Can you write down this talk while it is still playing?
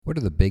What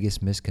are the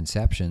biggest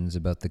misconceptions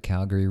about the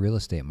Calgary real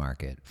estate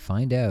market?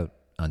 Find out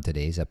on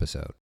today's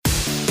episode.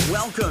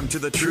 Welcome to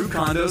the True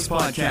Condos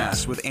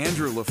Podcast with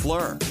Andrew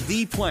LaFleur,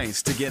 the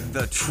place to get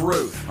the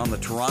truth on the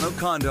Toronto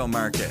condo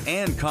market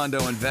and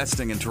condo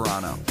investing in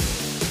Toronto.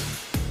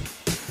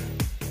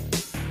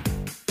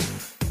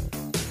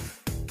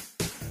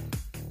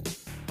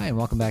 Hi, and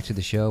welcome back to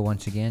the show.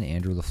 Once again,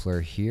 Andrew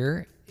LaFleur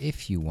here.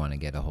 If you want to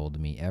get a hold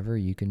of me ever,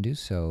 you can do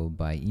so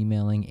by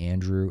emailing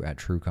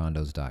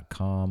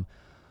andrew@truecondos.com,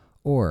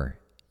 or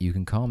you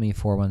can call me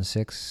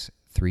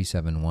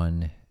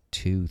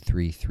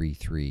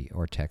 416-371-2333,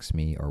 or text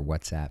me or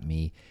WhatsApp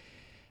me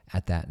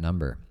at that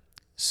number.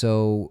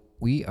 So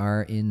we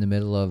are in the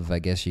middle of, I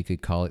guess you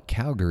could call it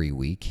Calgary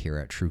Week here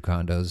at True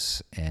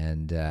Condos.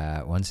 And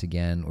once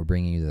again, we're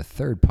bringing you the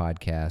third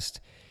podcast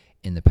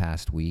in the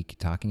past week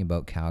talking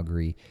about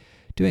Calgary,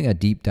 doing a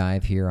deep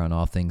dive here on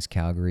all things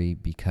Calgary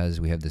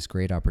because we have this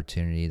great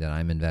opportunity that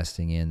I'm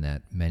investing in,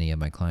 that many of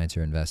my clients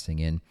are investing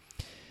in.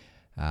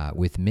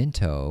 With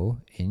Minto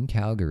in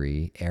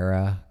Calgary,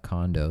 Era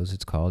Condos,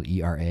 it's called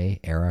ERA,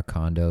 Era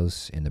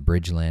Condos in the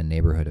Bridgeland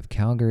neighborhood of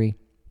Calgary.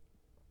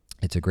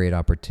 It's a great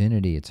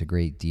opportunity. It's a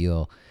great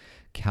deal.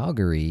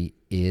 Calgary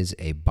is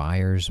a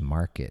buyer's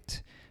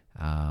market.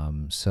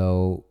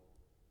 So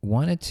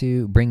wanted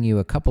to bring you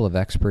a couple of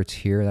experts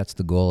here. That's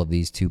the goal of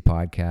these two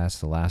podcasts.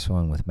 The last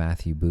one with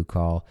Matthew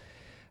Bucall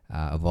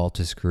of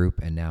Altus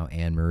Group, and now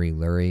Anne-Marie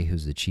Lurie,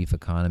 who's the chief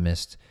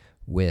economist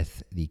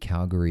with the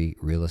Calgary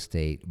Real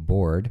Estate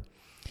Board.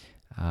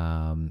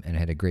 And I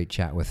had a great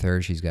chat with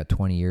her. She's got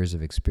 20 years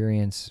of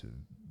experience,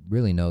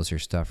 really knows her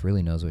stuff,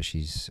 really knows what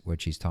she's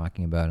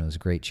talking about. And it was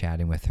great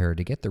chatting with her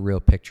to get the real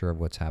picture of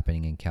what's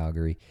happening in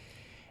Calgary.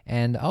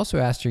 And also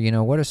asked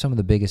her, what are some of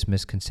the biggest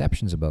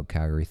misconceptions about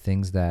Calgary?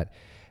 Things that,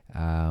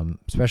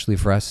 especially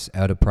for us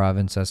out of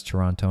province, us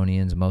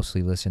Torontonians,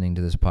 mostly listening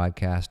to this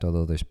podcast,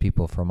 although there's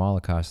people from all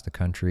across the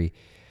country,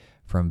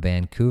 from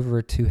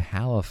Vancouver to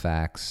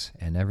Halifax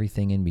and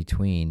everything in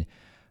between.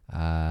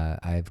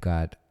 I've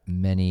got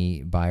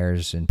many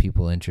buyers and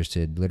people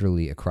interested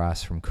literally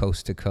across from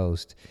coast to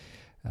coast,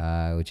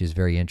 which is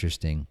very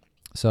interesting.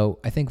 So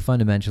I think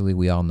fundamentally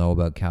we all know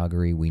about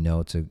Calgary. We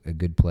know it's a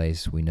good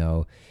place. We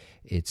know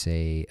it's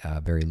a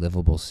very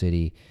livable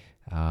city.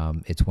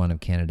 It's one of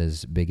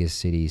Canada's biggest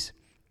cities.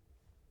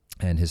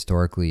 And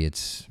historically,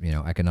 it's,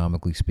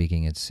 economically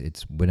speaking,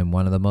 it's been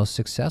one of the most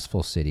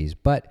successful cities.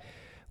 But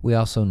we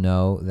also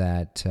know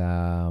that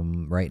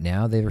right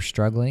now they are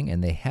struggling,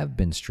 and they have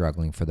been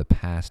struggling for the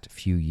past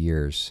few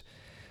years,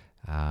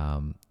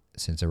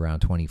 since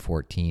around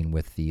 2014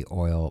 with the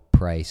oil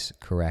price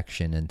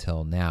correction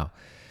until now.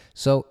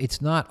 So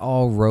it's not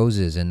all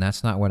roses, and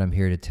that's not what I'm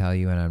here to tell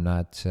you. And I'm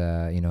not,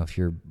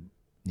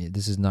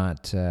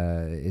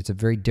 it's a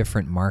very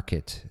different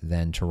market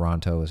than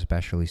Toronto,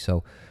 especially.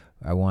 So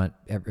I want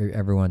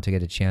everyone to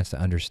get a chance to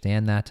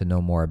understand that, to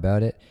know more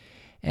about it,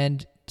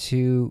 and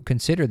to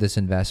consider this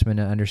investment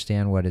and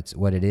understand what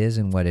it is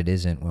and what it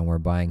isn't when we're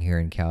buying here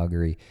in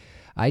Calgary.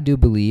 I do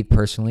believe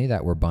personally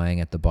that we're buying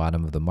at the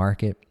bottom of the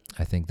market.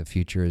 I think the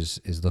future is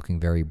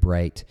looking very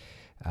bright,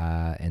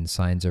 and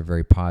signs are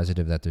very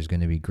positive that there's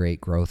going to be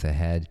great growth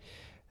ahead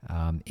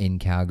in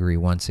Calgary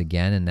once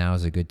again, and now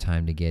is a good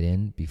time to get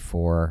in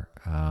before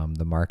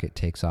the market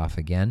takes off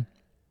again.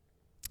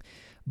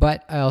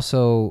 But I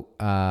also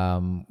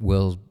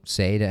will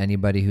say to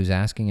anybody who's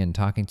asking and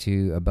talking to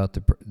you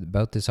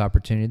about this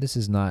opportunity, this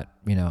is not,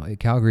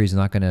 Calgary is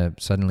not going to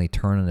suddenly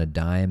turn on a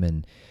dime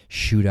and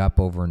shoot up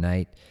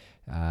overnight,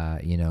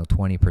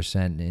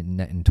 20%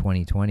 in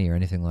 2020 or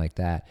anything like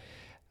that.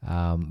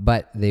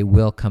 But they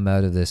will come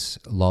out of this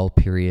lull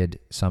period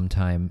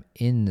sometime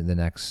in the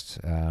next,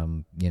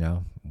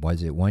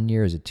 was it 1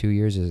 year? Is it 2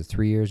 years? Is it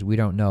 3 years? We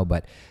don't know,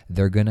 but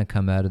they're going to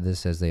come out of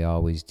this as they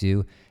always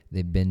do.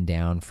 They've been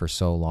down for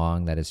so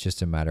long that it's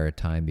just a matter of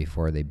time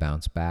before they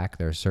bounce back.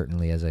 There's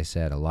certainly, as I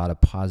said, a lot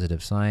of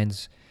positive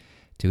signs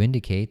to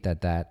indicate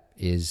that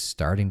is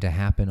starting to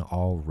happen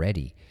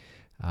already.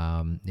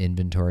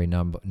 Inventory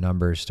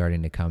numbers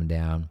starting to come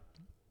down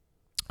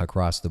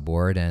across the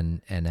board,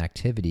 and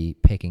activity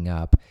picking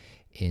up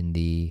in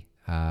the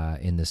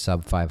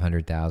sub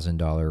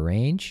 $500,000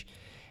 range.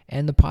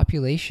 And the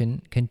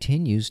population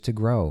continues to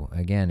grow.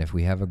 Again, if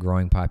we have a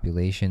growing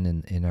population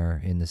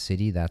in the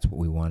city, that's what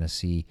we want to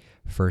see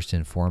first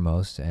and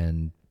foremost,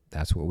 and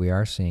that's what we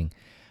are seeing.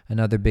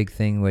 Another big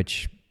thing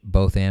which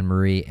both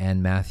Anne-Marie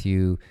and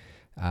Matthew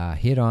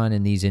hit on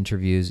in these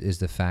interviews is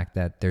the fact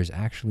that there's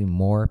actually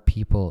more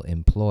people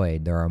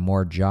employed. There are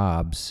more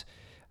jobs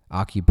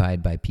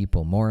occupied by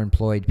people, more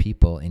employed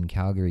people in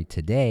Calgary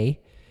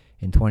today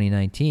in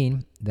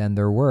 2019 than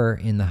there were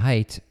in the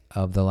height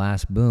of the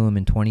last boom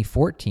in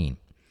 2014.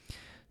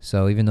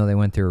 So even though they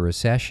went through a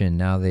recession,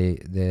 now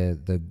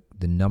the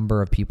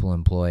number of people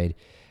employed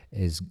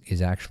is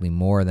actually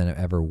more than it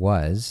ever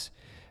was.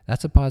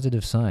 That's a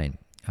positive sign.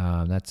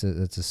 That's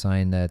a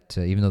sign that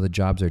even though the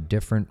jobs are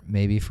different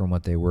maybe from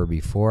what they were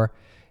before,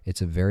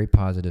 it's a very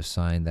positive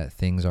sign that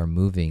things are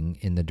moving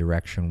in the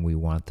direction we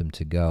want them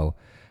to go.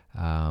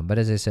 But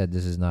as I said,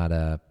 this is not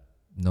a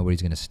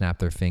nobody's going to snap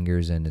their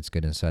fingers and it's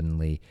going to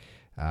suddenly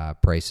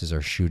prices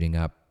are shooting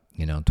up,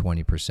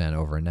 20%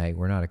 overnight.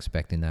 We're not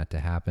expecting that to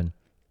happen,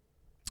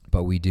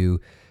 but we do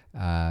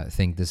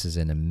think this is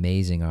an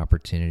amazing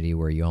opportunity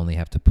where you only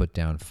have to put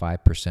down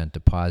 5%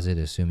 deposit,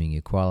 assuming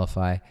you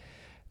qualify.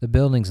 The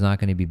building's not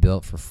going to be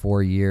built for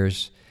 4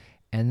 years.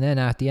 And then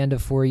at the end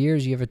of 4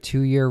 years, you have a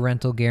 2-year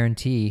rental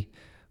guarantee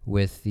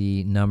with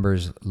the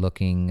numbers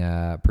looking,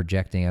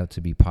 projecting out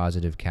to be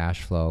positive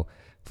cash flow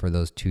for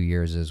those 2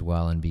 years as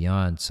well and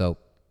beyond. So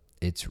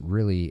it's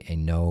really a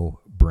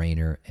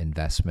no-brainer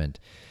investment.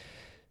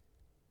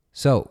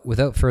 So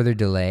without further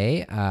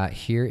delay,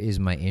 here is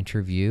my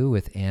interview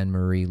with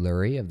Anne-Marie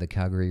Lurie of the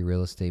Calgary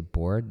Real Estate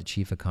Board, the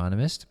chief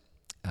economist.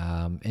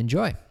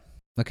 Enjoy.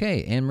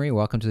 Okay, Anne-Marie,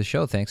 welcome to the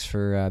show. Thanks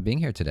for being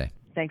here today.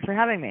 Thanks for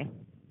having me.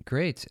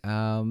 Great.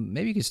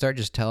 Maybe you could start,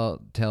 just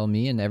tell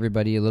me and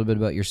everybody a little bit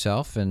about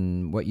yourself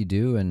and what you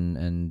do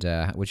and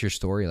what's your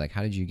story like.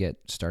 How did you get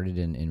started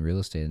in real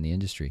estate in the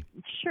industry?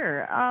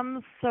 Sure.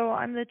 So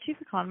I'm the chief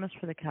economist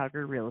for the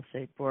Calgary Real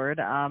Estate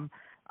Board.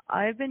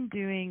 I've been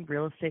doing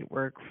real estate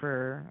work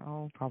for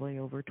probably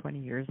over 20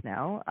 years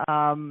now.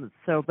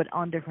 But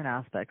on different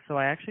aspects. So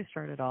I actually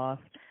started off.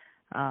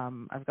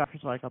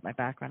 First of all, I got my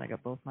background. I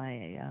got both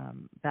my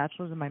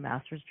bachelor's and my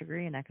master's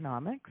degree in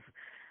economics,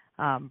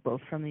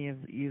 both from the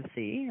U of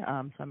C.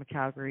 So I'm a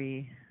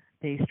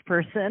Calgary-based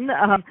person.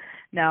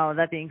 Now,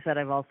 that being said,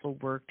 I've also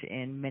worked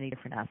in many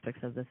different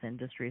aspects of this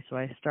industry. So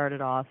I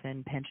started off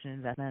in pension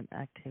investment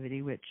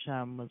activity, which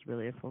was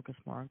really a focus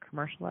more on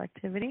commercial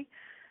activity.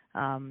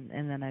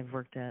 And then I've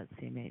worked at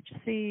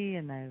CMHC,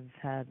 and I've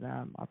had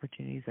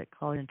opportunities at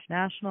College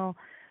International,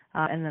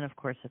 and then, of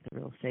course, at the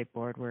Real Estate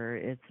Board, where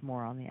it's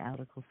more on the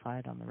analytical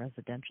side, on the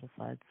residential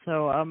side.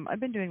 So I've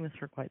been doing this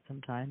for quite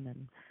some time,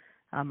 and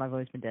I've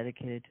always been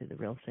dedicated to the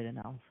real estate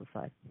analysis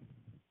side.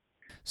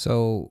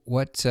 So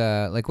what's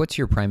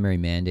your primary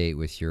mandate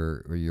with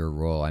your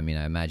role? I mean,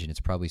 I imagine it's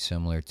probably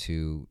similar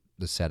to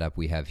the setup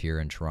we have here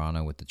in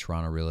Toronto with the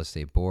Toronto Real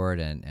Estate Board,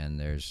 and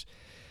there's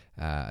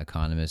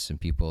economists and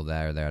people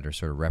that are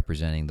sort of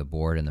representing the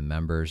board and the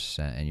members,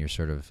 and you're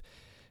sort of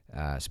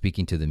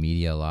speaking to the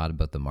media a lot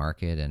about the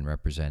market and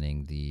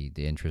representing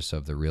the interests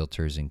of the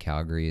realtors in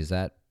Calgary. Is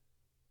that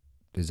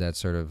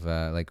sort of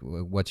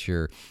what's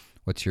your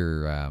sort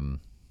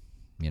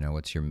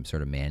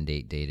of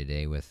mandate day to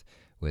day with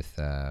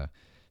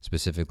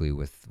specifically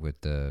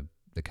with the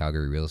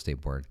Calgary Real Estate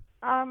Board?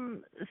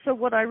 So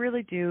what I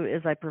really do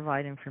is I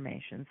provide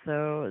information.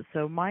 So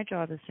my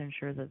job is to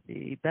ensure that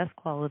the best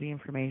quality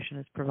information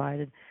is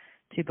provided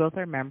to both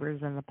our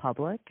members and the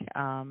public.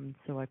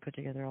 So I put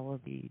together all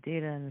of the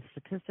data and the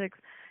statistics,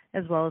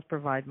 as well as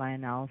provide my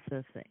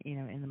analysis,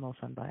 in the most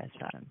unbiased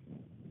fashion.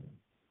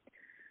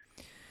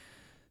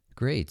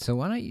 Great. So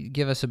why don't you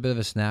give us a bit of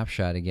a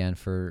snapshot again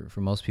for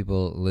most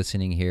people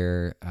listening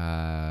here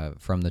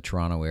from the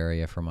Toronto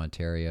area, from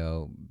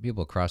Ontario,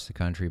 people across the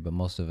country, but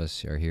most of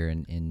us are here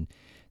in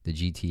the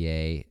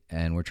GTA,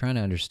 and we're trying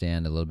to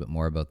understand a little bit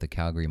more about the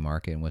Calgary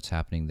market and what's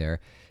happening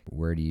there.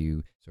 Where do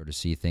you sort of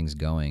see things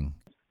going?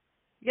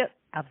 Yep,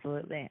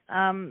 absolutely.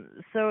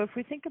 So if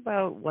we think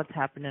about what's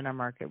happened in our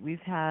market,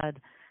 we've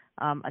had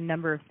a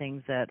number of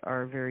things that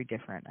are very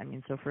different. I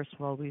mean, so first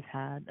of all, we've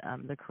had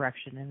the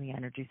correction in the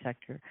energy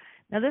sector.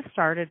 Now, this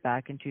started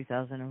back in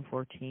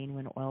 2014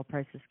 when oil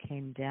prices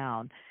came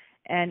down,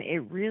 and it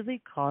really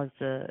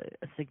caused a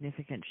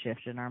significant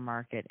shift in our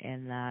market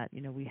in that,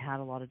 we had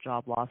a lot of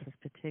job losses,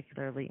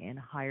 particularly in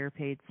higher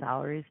paid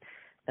salaries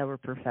that were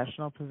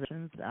professional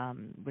positions,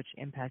 which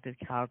impacted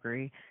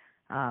Calgary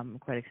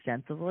quite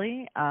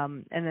extensively.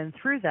 And then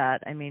through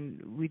that, I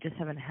mean, we just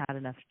haven't had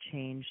enough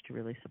change to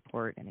really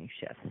support any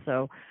shifts.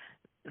 So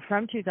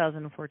from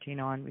 2014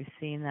 on, we've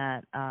seen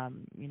that,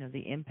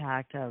 the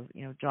impact of,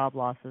 job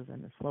losses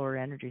in the slower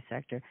energy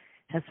sector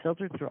has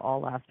filtered through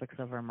all aspects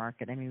of our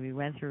market. I mean, we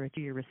went through a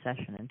 2-year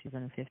recession in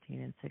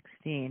 2015 and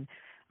 16.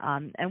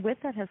 And with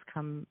that has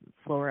come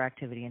slower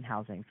activity in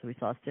housing. So we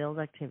saw sales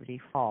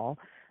activity fall.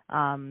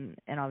 And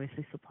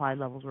obviously supply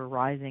levels were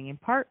rising in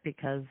part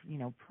because,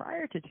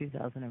 prior to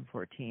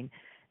 2014,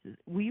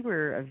 we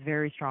were a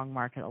very strong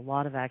market. A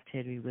lot of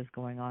activity was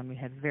going on. We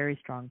had very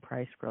strong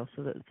price growth.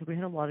 So we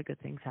had a lot of good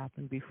things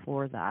happen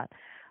before that.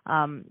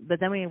 But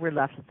then we were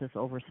left with this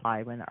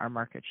oversupply when our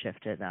market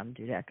shifted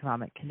due to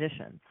economic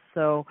conditions.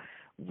 So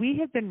we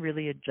have been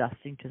really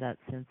adjusting to that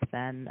since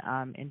then.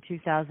 In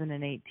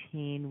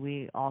 2018,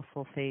 we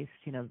also faced,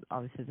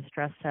 obviously the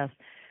stress test.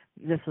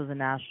 This was a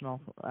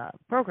national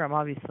program,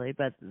 obviously,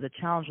 but the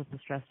challenge with the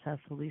stress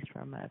test, at least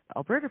from an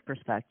Alberta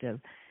perspective,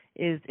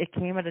 is it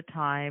came at a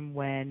time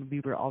when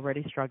we were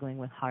already struggling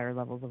with higher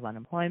levels of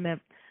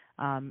unemployment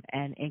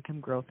and income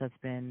growth that's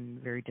been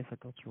very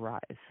difficult to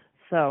rise.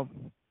 So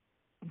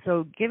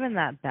given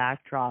that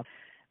backdrop,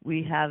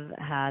 we have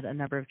had a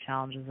number of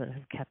challenges that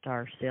have kept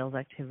our sales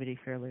activity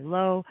fairly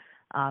low,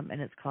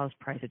 and it's caused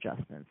price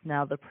adjustments.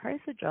 Now, the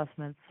price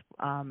adjustments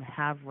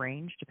have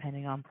ranged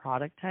depending on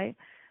product type.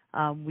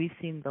 We've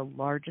seen the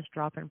largest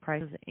drop in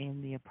prices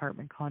in the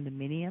apartment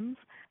condominiums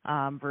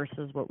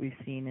versus what we've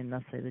seen in,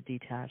 let's say, the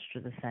detached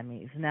or the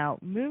semis. Now,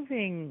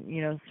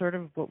 moving, sort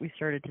of what we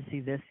started to see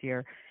this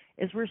year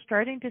is we're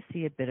starting to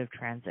see a bit of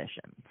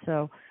transition.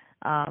 So,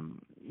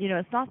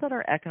 it's not that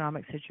our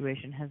economic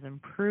situation has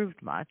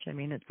improved much. I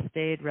mean, it's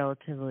stayed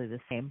relatively the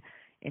same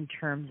in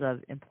terms of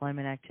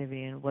employment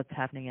activity and what's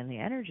happening in the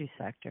energy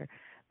sector.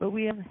 But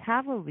we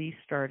have at least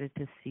started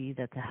to see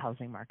that the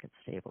housing market's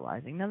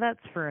stabilizing. Now, that's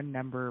for a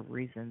number of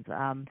reasons.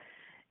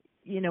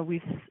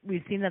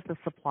 We've seen that the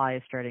supply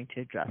is starting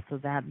to adjust. So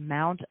that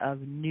amount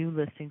of new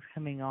listings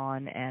coming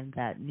on and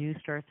that new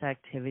starts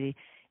activity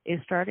is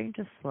starting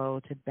to slow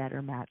to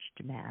better match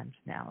demand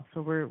now.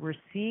 So we're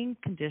seeing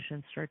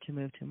conditions start to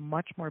move to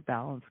much more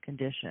balanced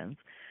conditions,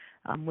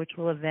 which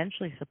will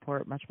eventually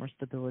support much more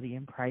stability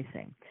in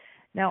pricing.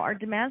 Now, our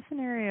demand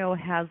scenario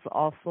has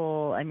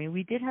also,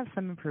 we did have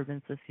some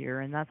improvements this year,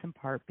 and that's in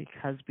part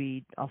because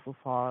we also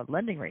saw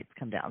lending rates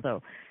come down.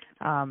 So,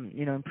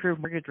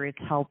 improved mortgage rates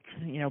helped,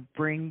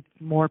 bring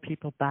more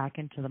people back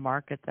into the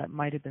market that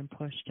might have been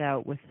pushed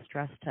out with the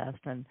stress test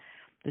and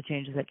the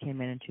changes that came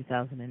in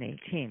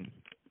 2018.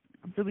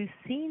 So we've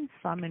seen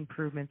some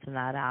improvements in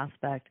that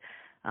aspect.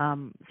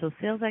 So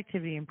sales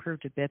activity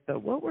improved a bit,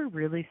 but what we're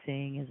really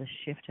seeing is a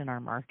shift in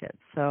our market.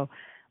 So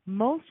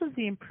most of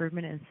the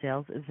improvement in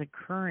sales is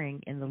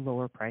occurring in the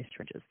lower price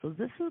ranges. So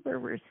this is where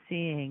we're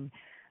seeing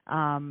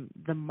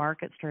the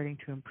market starting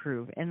to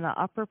improve. In the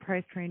upper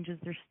price ranges,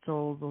 there's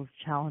still those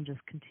challenges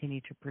continue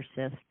to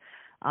persist.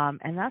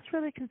 And that's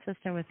really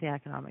consistent with the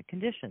economic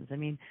conditions.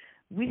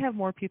 We have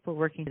more people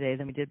working today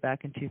than we did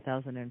back in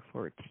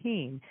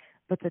 2014.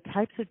 But the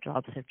types of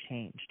jobs have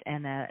changed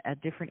and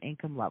at different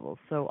income levels.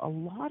 So a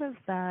lot of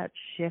that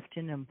shift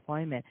in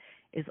employment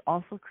is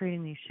also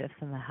creating these shifts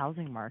in the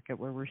housing market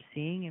where we're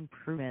seeing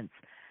improvements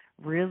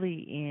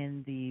really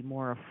in the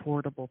more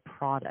affordable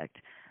product.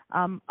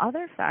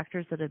 Other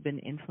factors that have been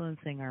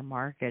influencing our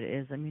market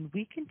is,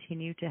 we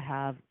continue to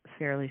have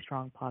fairly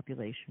strong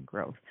population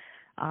growth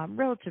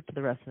relative to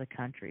the rest of the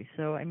country.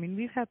 So,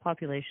 we've had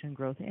population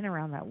growth in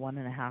around that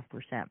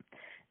 1.5%.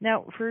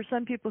 Now, for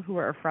some people who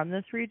are from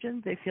this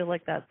region, they feel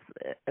like that's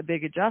a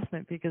big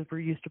adjustment because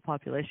we're used to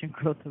population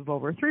growth of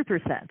over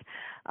 3%.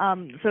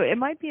 So it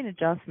might be an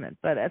adjustment,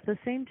 but at the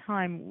same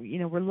time,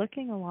 we're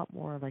looking a lot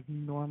more like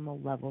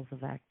normal levels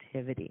of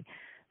activity.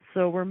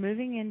 So we're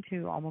moving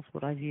into almost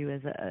what I view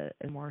as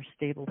a more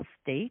stable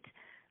state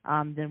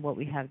than what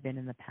we have been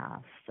in the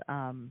past.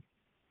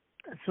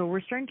 So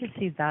we're starting to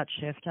see that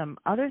shift.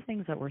 Other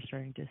things that we're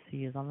starting to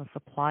see is on the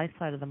supply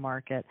side of the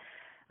market.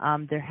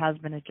 There has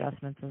been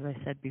adjustments, as I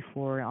said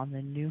before, on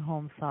the new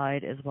home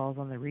side as well as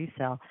on the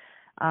resale.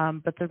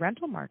 But the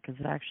rental market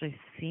has actually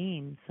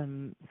seen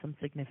some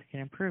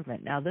significant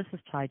improvement. Now, this is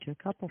tied to a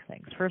couple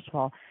things. First of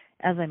all,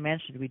 as I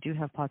mentioned, we do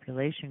have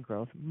population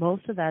growth.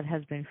 Most of that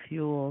has been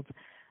fueled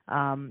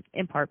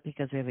in part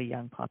because we have a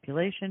young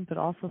population, but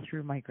also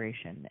through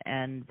migration.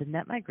 And the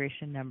net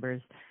migration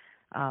numbers,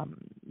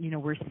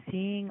 we're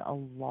seeing a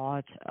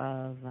lot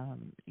of,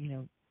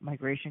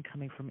 migration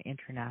coming from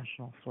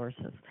international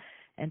sources.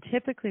 And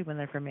typically when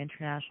they're from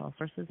international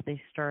sources,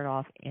 they start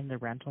off in the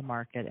rental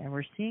market. And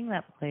we're seeing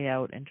that play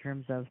out in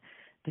terms of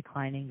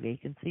declining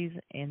vacancies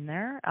in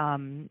there.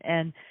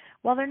 And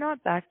while they're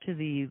not back to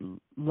the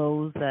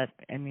lows that,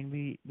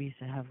 we used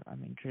to have,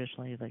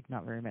 traditionally, like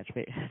not very much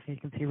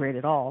vacancy rate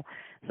at all.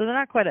 So they're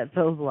not quite at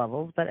those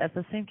levels, but at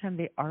the same time,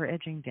 they are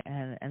edging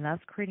down, and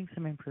that's creating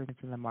some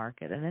improvements in the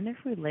market. And then if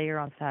we layer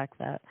on the fact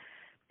that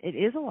it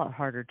is a lot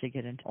harder to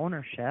get into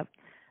ownership,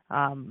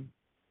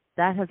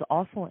 that has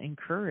also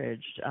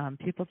encouraged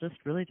people just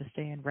really to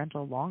stay in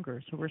rental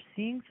longer. So we're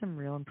seeing some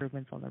real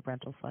improvements on the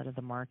rental side of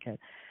the market.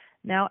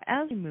 Now,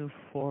 as we move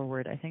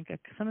forward, I think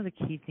some of the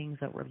key things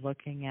that we're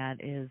looking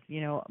at is,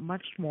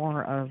 much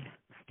more of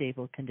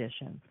stable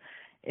conditions.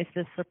 If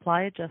the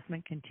supply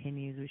adjustment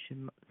continues, we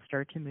should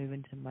start to move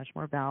into much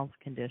more balanced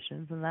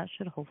conditions, and that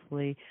should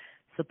hopefully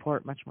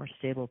support much more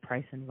stable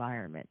price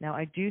environment. Now,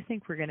 I do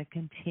think we're going to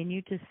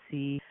continue to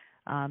see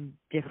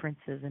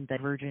differences and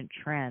divergent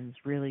trends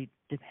really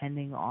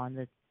depending on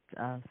the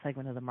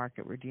segment of the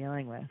market we're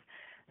dealing with.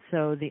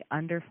 So the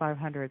under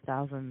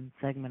 500,000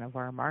 segment of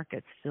our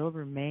market still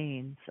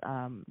remains,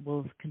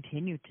 we'll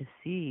continue to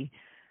see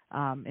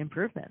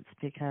improvements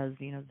because,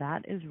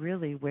 that is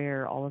really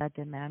where all of that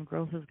demand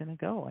growth is going to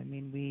go.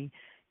 We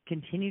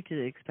continue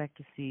to expect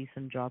to see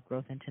some job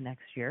growth into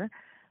next year.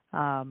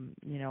 While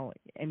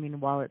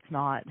it's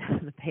not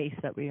the pace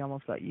that we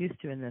almost got used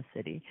to in this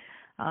city,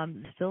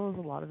 still is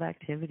a lot of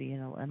activity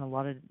and a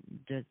lot of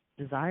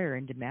desire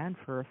and demand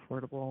for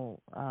affordable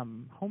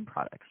home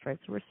products, right?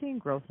 So we're seeing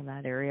growth in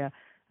that area.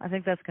 I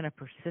think that's going to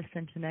persist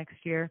into next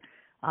year.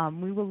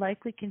 We will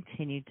likely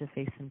continue to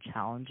face some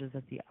challenges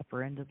at the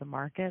upper end of the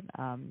market,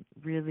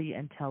 really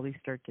until we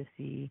start to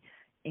see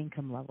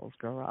income levels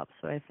grow up.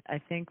 So I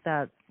think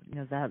that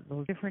that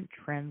those different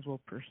trends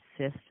will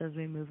persist as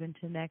we move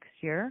into next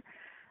year.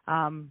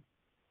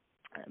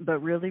 But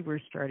really, we're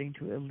starting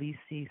to at least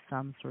see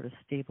some sort of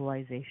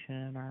stabilization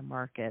in our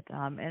market,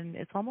 and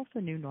it's almost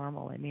a new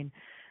normal. I mean,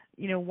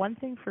 one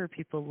thing for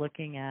people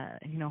looking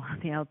at, on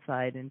the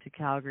outside into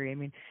Calgary, I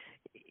mean,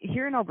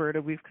 here in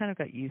Alberta, we've kind of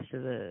got used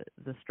to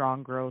the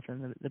strong growth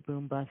and the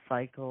boom bust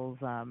cycles,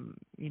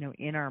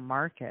 in our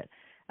market.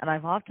 And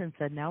I've often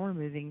said now we're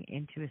moving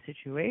into a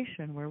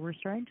situation where we're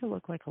starting to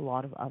look like a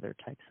lot of other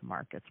types of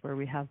markets, where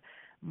we have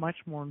much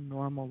more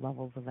normal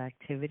levels of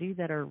activity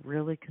that are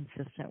really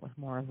consistent with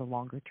more of the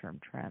longer term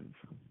trends.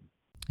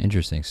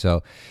 Interesting.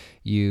 So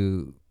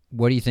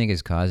what do you think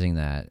is causing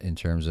that in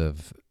terms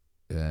of,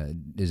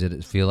 does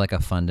it feel like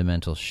a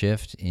fundamental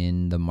shift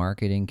in the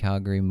market in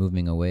Calgary,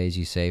 moving away, as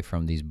you say,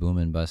 from these boom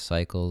and bust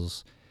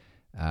cycles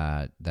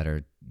that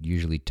are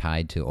usually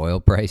tied to oil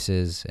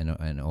prices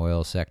and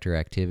oil sector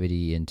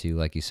activity into,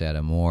 like you said,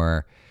 a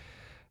more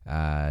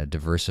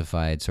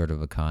diversified sort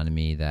of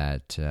economy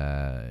that,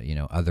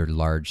 other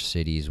large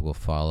cities will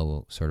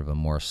follow sort of a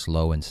more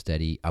slow and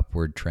steady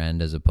upward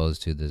trend as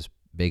opposed to this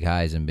big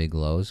highs and big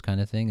lows kind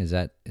of thing?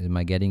 Am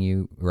I getting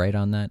you right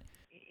on that?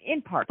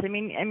 In part. I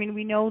mean,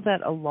 we know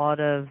that a lot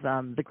of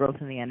the growth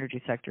in the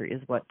energy sector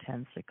is what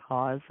tends to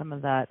cause some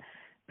of that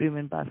boom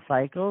and bust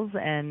cycles.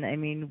 And I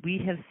mean, we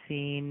have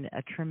seen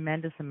a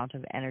tremendous amount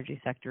of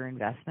energy sector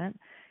investment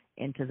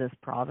into this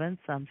province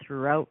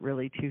throughout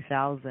really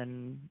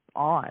 2000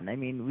 on. I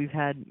mean, we've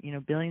had,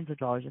 billions of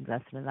dollars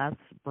invested, and that's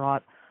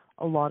brought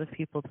a lot of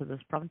people to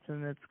this province,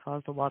 and it's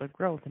caused a lot of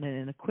growth and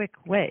in a quick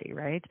way,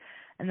 right?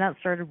 And that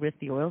started with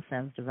the oil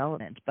sands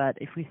development. But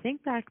if we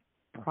think back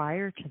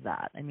prior to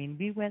that, I mean,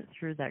 we went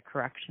through that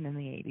correction in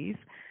the 80s,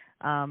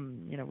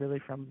 really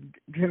from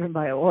driven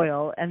by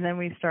oil. And then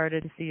we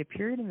started to see a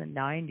period in the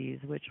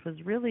 90s, which was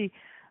really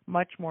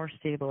much more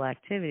stable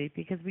activity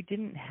because we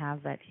didn't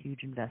have that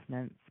huge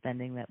investment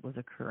spending that was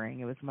occurring.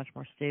 It was much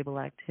more stable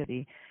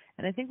activity.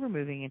 And I think we're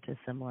moving into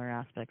similar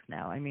aspects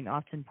now. I mean,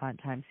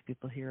 oftentimes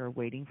people here are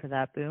waiting for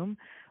that boom.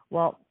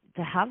 Well,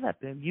 to have that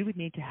boom, you would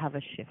need to have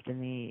a shift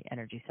in the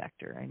energy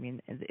sector. I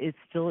mean, it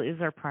still is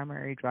our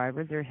primary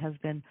driver. There has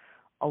been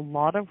a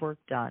lot of work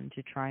done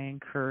to try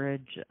and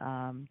encourage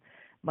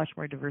much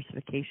more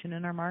diversification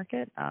in our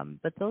market,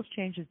 but those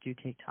changes do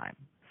take time.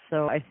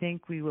 So I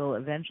think we will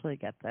eventually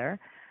get there.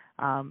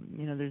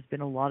 There's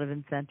been a lot of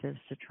incentives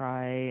to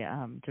try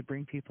to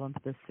bring people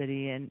into the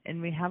city,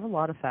 and we have a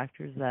lot of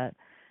factors that,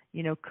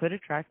 could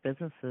attract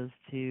businesses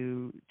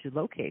to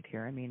locate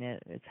here. I mean,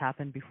 it's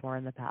happened before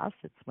in the past.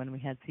 It's when we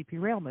had CP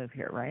Rail move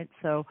here, right?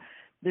 So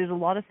there's a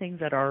lot of things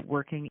that are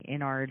working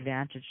in our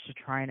advantage to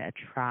try and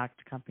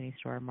attract companies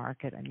to our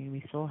market. I mean,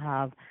 we still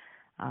have,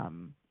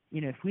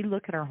 if we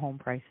look at our home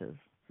prices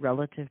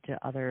relative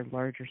to other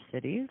larger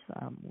cities,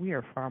 we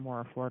are far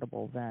more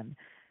affordable than,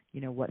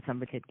 what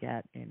somebody could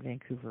get in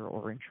Vancouver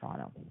or in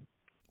Toronto.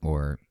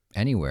 Or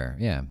anywhere,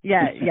 yeah.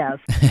 Yeah, yes.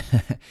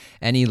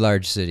 Any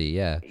large city,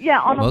 yeah.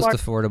 Yeah, most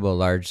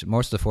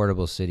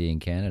affordable city in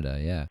Canada,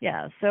 yeah.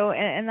 Yeah, so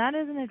and that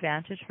is an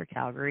advantage for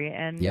Calgary,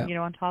 and yeah.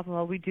 On top of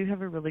all, we do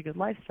have a really good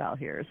lifestyle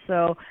here.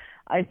 So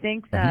I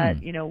think that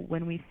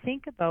when we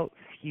think about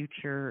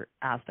future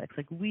aspects,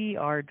 like we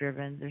are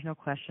driven, there's no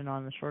question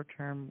on the short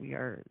term. We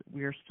are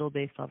still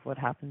based off what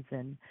happens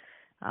in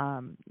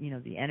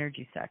the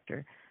energy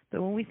sector.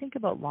 But when we think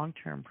about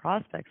long-term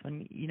prospects,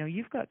 when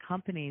you've got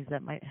companies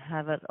that might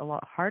have it a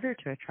lot harder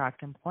to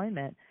attract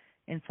employment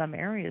in some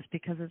areas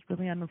because it's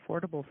really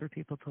unaffordable for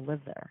people to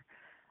live there.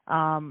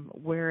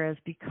 Whereas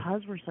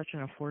because we're such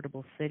an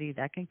affordable city,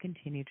 that can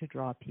continue to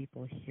draw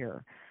people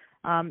here.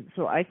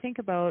 So I think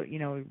about,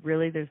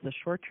 really there's the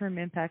short-term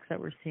impacts that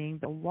we're seeing,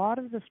 but a lot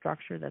of the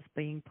structure that's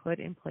being put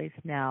in place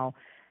now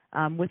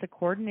with a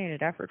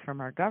coordinated effort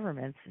from our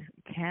governments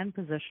can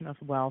position us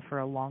well for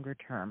a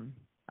longer-term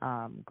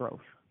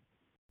growth.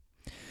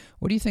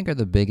 What do you think are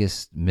the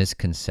biggest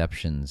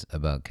misconceptions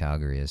about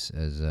Calgary as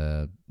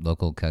a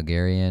local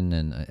Calgarian?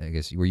 And I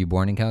guess, were you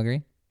born in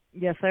Calgary?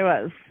 Yes, I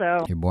was.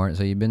 So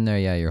you've been there,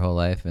 yeah, your whole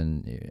life,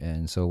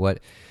 and so what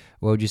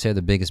would you say are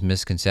the biggest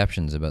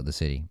misconceptions about the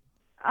city?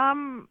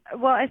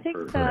 Well, I think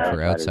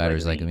for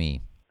outsiders like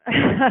me.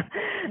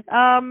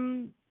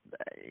 I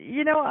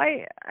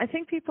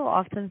think people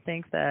often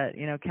think that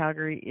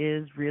Calgary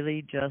is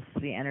really just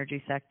the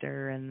energy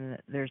sector and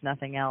there's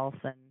nothing else,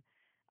 and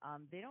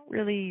they don't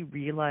really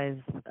realize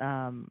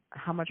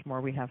how much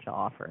more we have to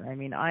offer. I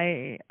mean,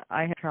 I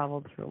have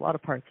traveled through a lot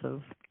of parts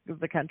of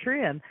the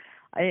country, and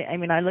I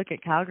mean, I look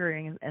at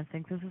Calgary and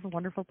think this is a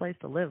wonderful place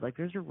to live. Like,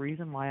 there's a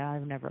reason why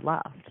I've never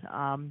left.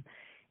 I've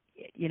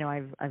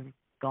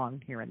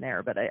gone here and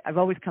there, but I've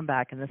always come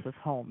back, and this is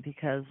home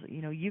because,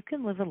 you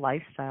can live a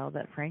lifestyle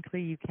that,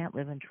 frankly, you can't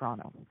live in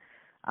Toronto.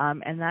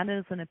 And that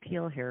is an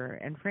appeal here.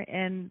 And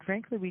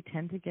frankly, we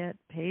tend to get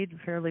paid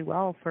fairly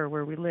well for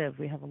where we live.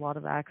 We have a lot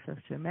of access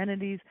to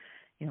amenities.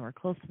 We're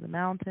close to the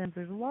mountains.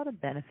 There's a lot of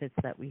benefits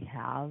that we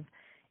have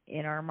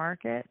in our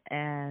market.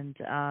 And,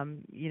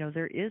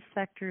 there is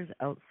sectors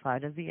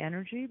outside of the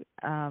energy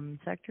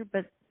sector.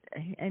 But,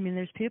 I mean,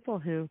 there's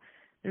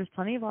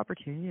plenty of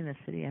opportunity in the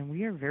city, and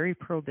we are very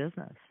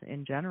pro-business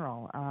in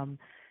general.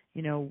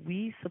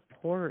 we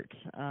support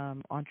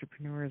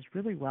entrepreneurs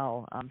really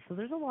well. So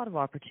there's a lot of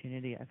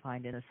opportunity I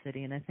find in a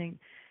city, and I think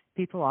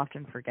people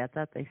often forget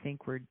that. They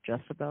think we're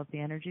just about the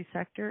energy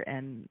sector,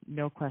 and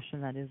no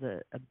question that is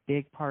a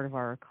big part of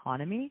our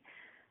economy.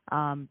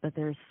 But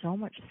there's so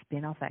much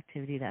spin-off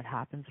activity that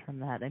happens from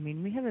that. I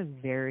mean, we have a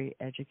very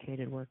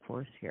educated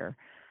workforce here,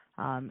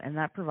 and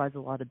that provides a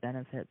lot of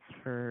benefits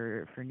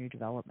for new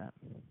development.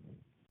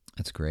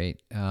 That's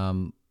great.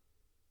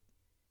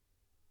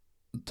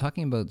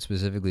 Talking about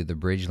specifically the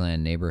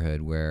Bridgeland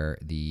neighborhood, where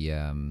the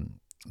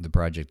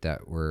project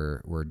that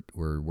we're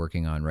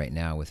working on right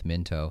now with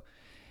Minto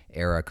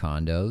Era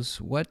Condos,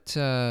 what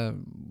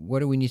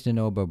do we need to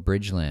know about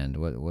Bridgeland?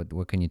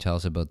 What can you tell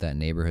us about that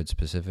neighborhood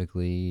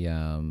specifically?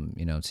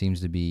 It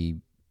seems to be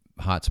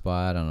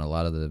hotspot on a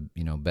lot of the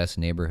best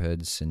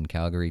neighborhoods in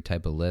Calgary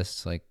type of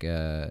lists. Like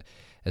as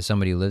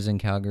somebody who lives in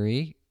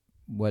Calgary,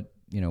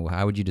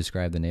 how would you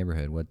describe the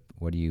neighborhood?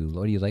 What do you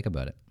like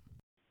about it?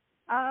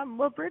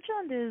 Well,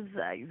 Bridgeland is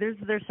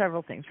there's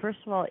several things. First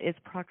of all, its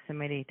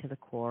proximity to the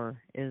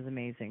core is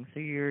amazing. So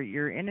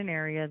you're in an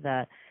area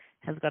that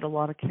has got a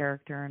lot of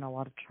character and a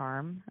lot of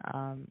charm,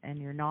 and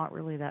you're not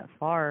really that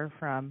far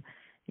from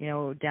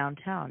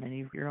downtown, and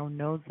you've your own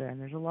nodes there. And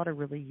there's a lot of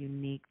really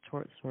unique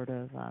sort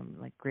of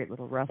like great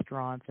little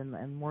restaurants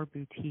and more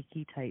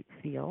boutique-y type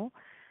feel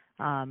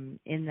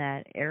in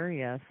that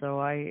area.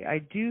 So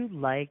I do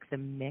like the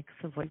mix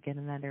of what you get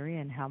in that area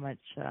and how much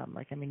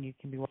you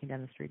can be walking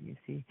down the street and you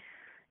see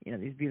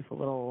these beautiful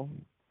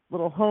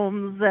little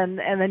homes, and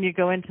then you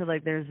go into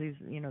there's these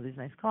these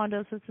nice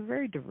condos. So it's a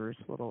very diverse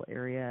little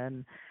area,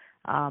 and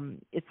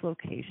its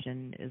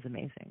location is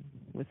amazing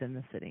within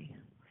the city.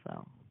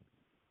 So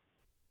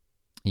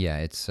yeah,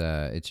 it's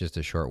just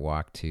a short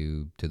walk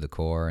to the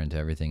core and to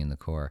everything in the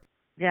core.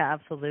 Yeah,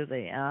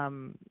 absolutely.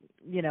 And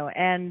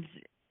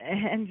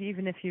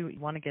even if you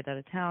want to get out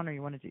of town or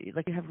you want to do,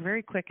 you have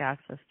very quick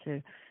access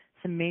to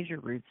some major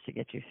routes to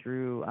get you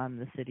through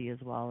the city as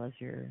well as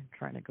you're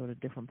trying to go to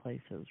different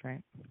places,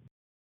 right?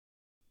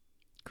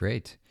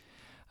 Great.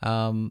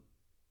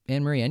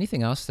 Anne-Marie,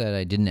 anything else that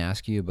I didn't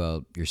ask you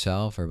about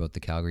yourself or about the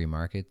Calgary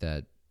market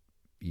that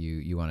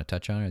you want to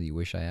touch on or that you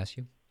wish I asked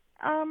you?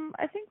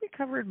 I think we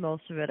covered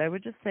most of it. I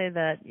would just say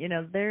that,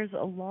 there's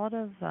a lot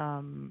of,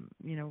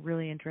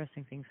 really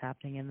interesting things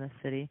happening in this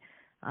city.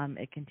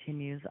 It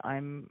continues.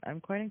 I'm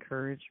quite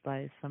encouraged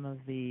by some of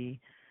the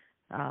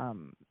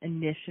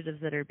initiatives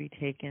that are being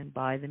taken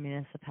by the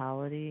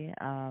municipality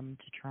to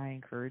try and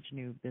encourage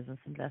new business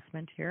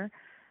investment here.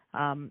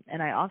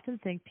 And I often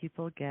think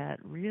people get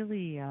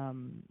really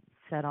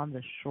set on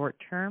the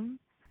short-term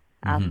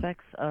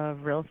aspects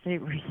of real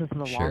estate versus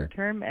the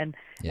long-term. And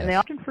they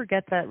often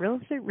forget that real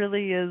estate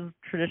really is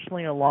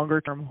traditionally a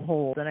longer-term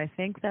hold. And I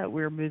think that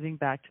we're moving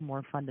back to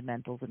more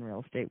fundamentals in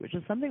real estate, which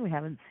is something we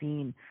haven't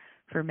seen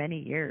for many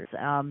years.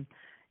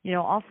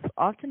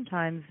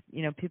 Oftentimes,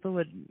 people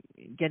would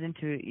get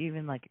into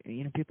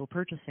people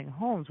purchasing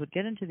homes would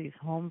get into these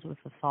homes with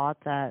the thought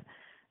that,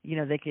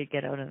 they could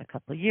get out in a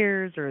couple of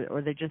years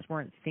or they just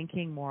weren't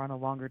thinking more on a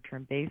longer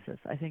term basis.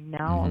 I think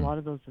now a lot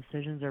of those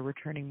decisions are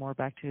returning more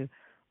back to,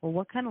 well,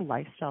 what kind of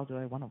lifestyle do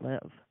I want to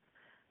live?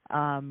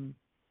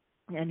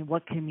 And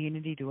what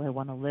community do I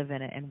want to live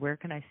in, and where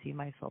can I see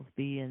myself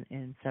be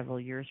in several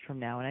years from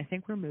now? And I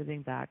think we're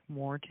moving back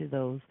more to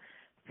those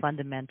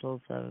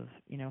fundamentals of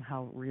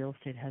how real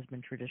estate has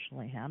been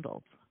traditionally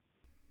handled.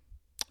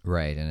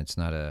 Right, and it's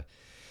not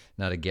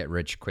a get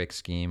rich quick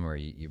scheme where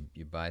you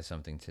buy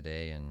something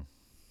today and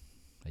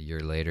a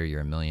year later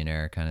you're a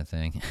millionaire kind of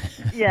thing.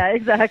 Yeah,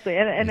 exactly.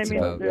 And it's I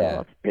mean, there's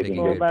lots of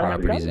people that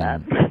have done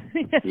that.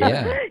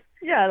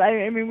 Yeah,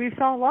 I mean, we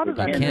saw a lot of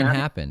that. It can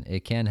happen.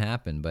 It can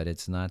happen, but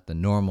it's not the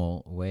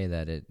normal way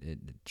that it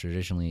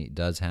traditionally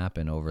does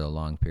happen over the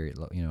long period.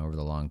 Over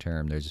the long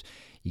term,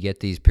 you get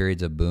these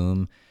periods of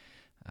boom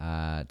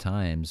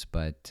times,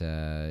 but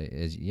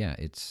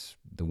it's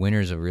the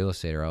winners of real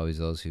estate are always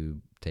those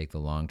who take the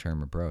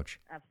long-term approach.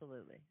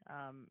 Absolutely.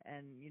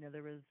 And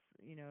there was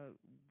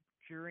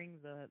during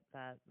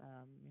that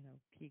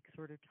peak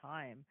sort of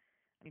time,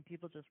 I mean,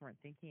 people just weren't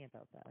thinking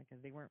about that.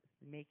 They weren't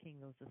making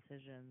those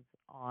decisions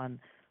on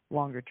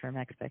longer-term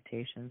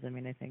expectations. I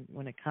mean, I think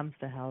when it comes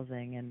to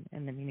housing, and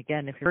I mean,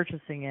 again, if you're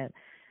purchasing it,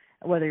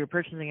 whether you're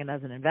purchasing it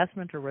as an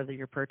investment or whether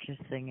you're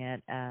purchasing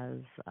it as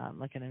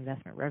an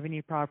investment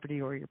revenue property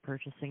or you're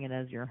purchasing it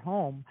as your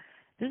home,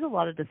 there's a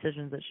lot of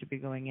decisions that should be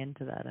going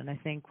into that. And I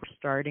think we're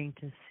starting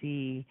to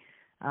see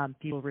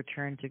people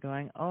return to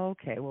going, oh,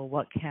 okay, well,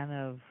 what kind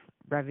of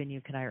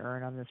revenue can I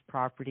earn on this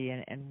property,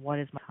 and what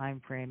is my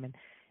time frame?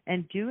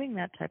 And doing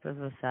that type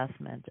of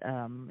assessment,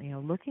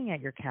 looking at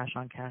your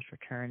cash-on-cash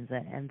returns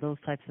and those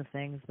types of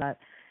things that,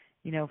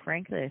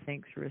 frankly, I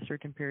think through a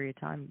certain period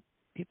of time,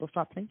 people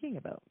stop thinking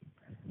about.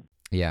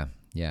 Yeah,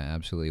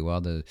 absolutely.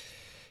 Well,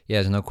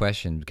 there's no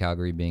question,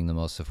 Calgary being the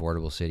most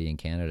affordable city in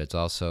Canada, it's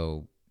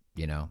also,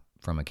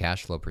 from a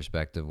cash flow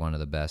perspective, one of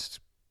the best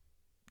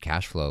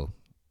cash flow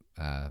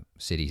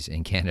cities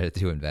in Canada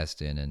to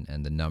invest in,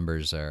 and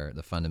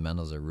the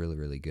fundamentals are really,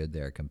 really good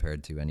there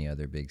compared to any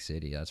other big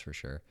city, that's for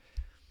sure.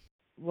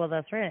 Well,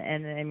 that's right.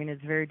 And I mean,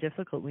 it's very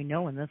difficult, we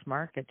know, in this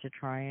market to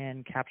try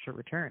and capture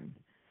return.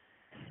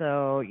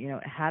 So,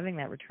 having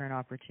that return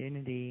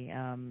opportunity,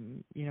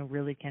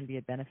 really can be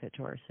a benefit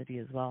to our city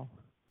as well.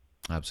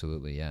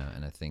 Absolutely, yeah.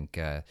 And I think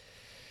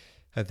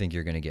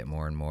you're going to get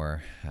more and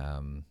more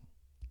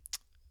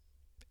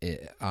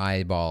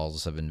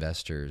eyeballs of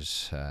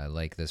investors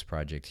like this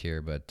project here.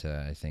 But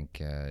I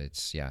think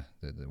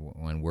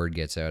when word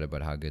gets out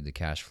about how good the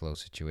cash flow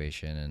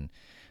situation and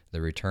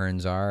the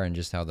returns are, and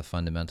just how the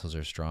fundamentals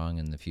are strong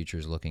and the future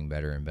is looking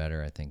better and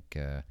better, I think,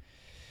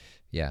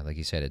 like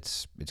you said,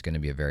 it's going to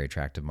be a very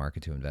attractive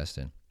market to invest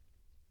in.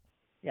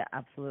 Yeah,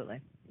 absolutely.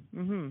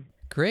 Mm-hmm.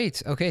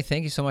 Great. Okay,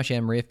 thank you so much,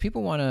 Anne Marie. If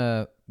people want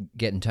to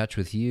get in touch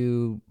with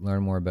you,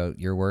 learn more about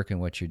your work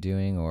and what you're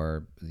doing,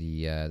 or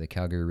the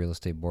Calgary Real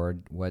Estate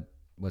Board,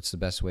 what's the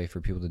best way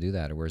for people to do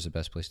that, or where's the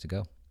best place to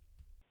go?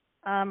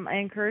 I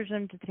encourage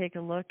them to take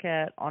a look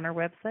on our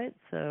website,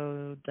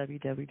 so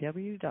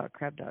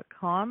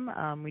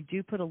www.krebs.com. We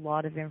do put a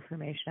lot of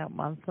information out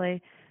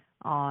monthly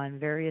on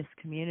various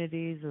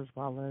communities, as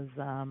well as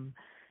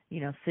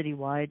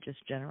citywide,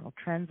 just general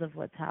trends of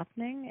what's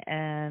happening.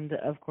 And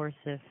of course,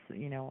 if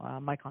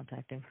my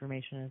contact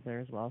information is there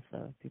as well,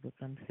 so people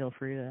can feel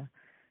free to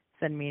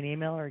send me an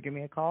email or give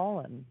me a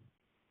call, and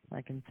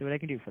I can see what I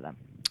can do for them.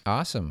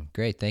 Awesome.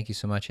 Great. Thank you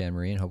so much, Anne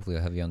Marie, and hopefully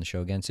I'll have you on the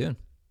show again soon.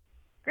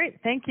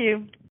 Great. Thank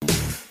you.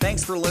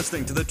 Thanks for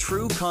listening to the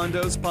True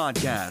Condos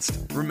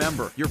podcast.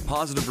 Remember, your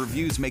positive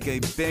reviews make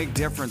a big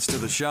difference to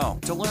the show.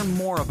 To learn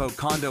more about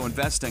condo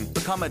investing,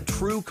 become a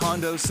True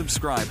Condos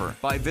subscriber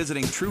by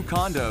visiting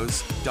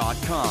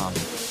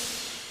truecondos.com.